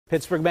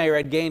Pittsburgh Mayor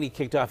Ed Gainey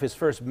kicked off his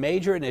first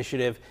major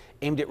initiative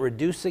aimed at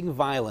reducing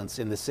violence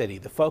in the city.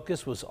 The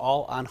focus was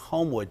all on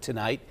Homewood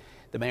tonight.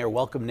 The mayor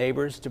welcomed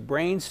neighbors to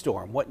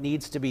brainstorm what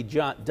needs to be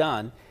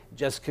done.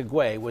 Jessica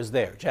Guay was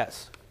there.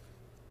 Jess.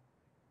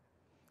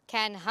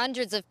 Ken,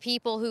 hundreds of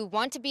people who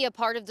want to be a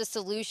part of the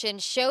solution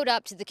showed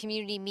up to the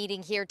community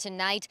meeting here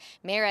tonight.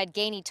 Mayor Ed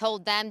Gainey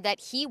told them that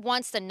he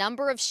wants the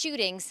number of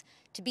shootings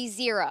to be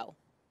 0.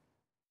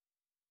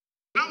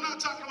 I'm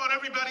not talking about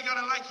everybody got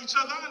to like each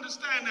other. I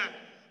understand that.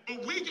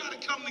 But we got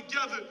to come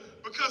together,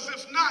 because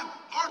if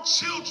not, our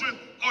children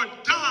are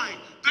dying.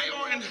 They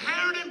are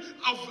inheriting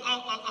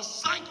a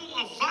cycle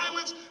of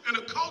violence and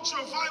a culture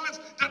of violence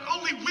that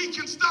only we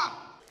can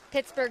stop.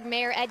 Pittsburgh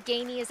Mayor Ed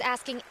Gainey is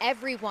asking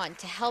everyone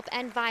to help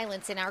end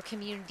violence in our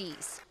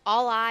communities.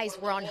 All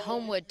eyes were on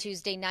Homewood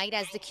Tuesday night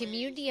as the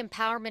Community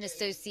Empowerment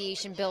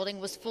Association building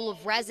was full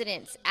of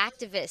residents,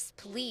 activists,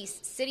 police,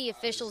 city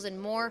officials, and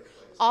more,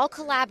 all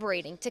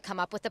collaborating to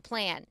come up with a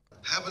plan.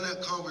 Having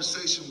that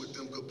conversation with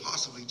them could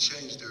possibly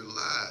change their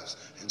lives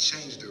and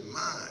change their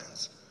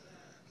minds.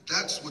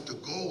 That's what the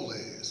goal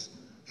is.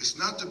 It's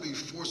not to be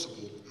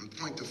forcible and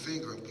point the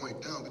finger and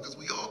point down, because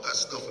we all got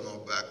stuff in our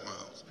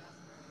backgrounds.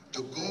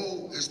 The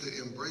goal is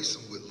to embrace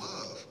them with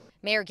love.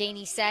 Mayor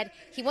Gainey said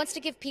he wants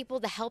to give people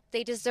the help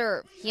they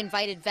deserve. He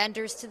invited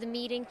vendors to the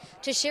meeting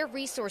to share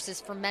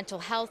resources for mental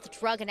health,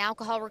 drug and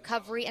alcohol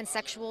recovery, and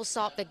sexual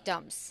assault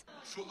victims.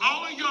 For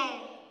all of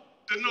y'all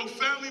that know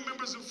family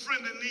members and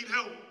friends that need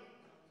help,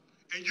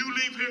 and you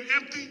leave here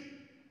empty,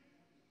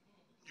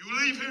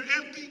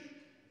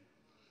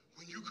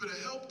 when you could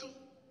have helped them.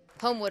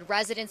 Homewood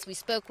residents we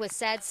spoke with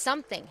said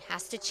something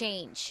has to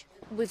change.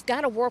 We've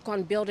got to work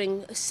on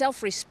building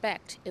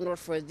self-respect in order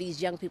for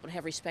these young people to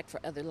have respect for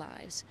other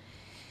lives.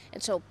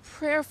 And so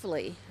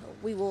prayerfully,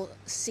 we will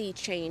see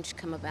change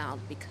come about,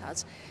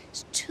 because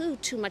it's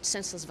too much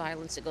senseless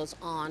violence that goes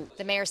on.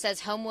 The mayor says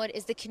Homewood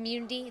is the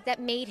community that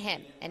made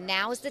him, and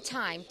now is the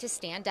time to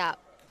stand up.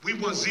 We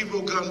want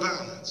 0 gun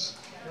violence.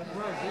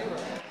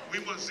 We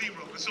want 0.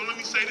 And so let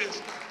me say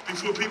this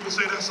before people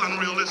say that's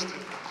unrealistic.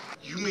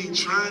 You mean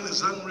trying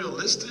is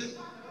unrealistic?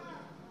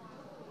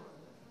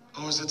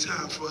 Or is it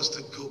time for us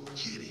to go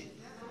get it?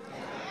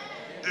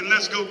 Then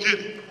let's go get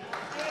it.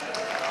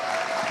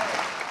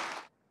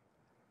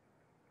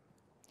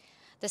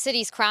 The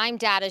city's crime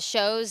data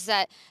shows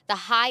that the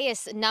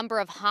highest number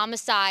of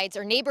homicides,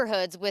 or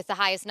neighborhoods with the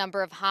highest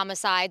number of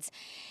homicides,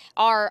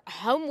 are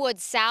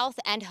Homewood South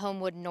and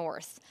Homewood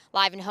North.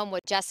 Live in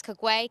Homewood, Jessica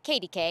Guay,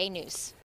 KDKA News.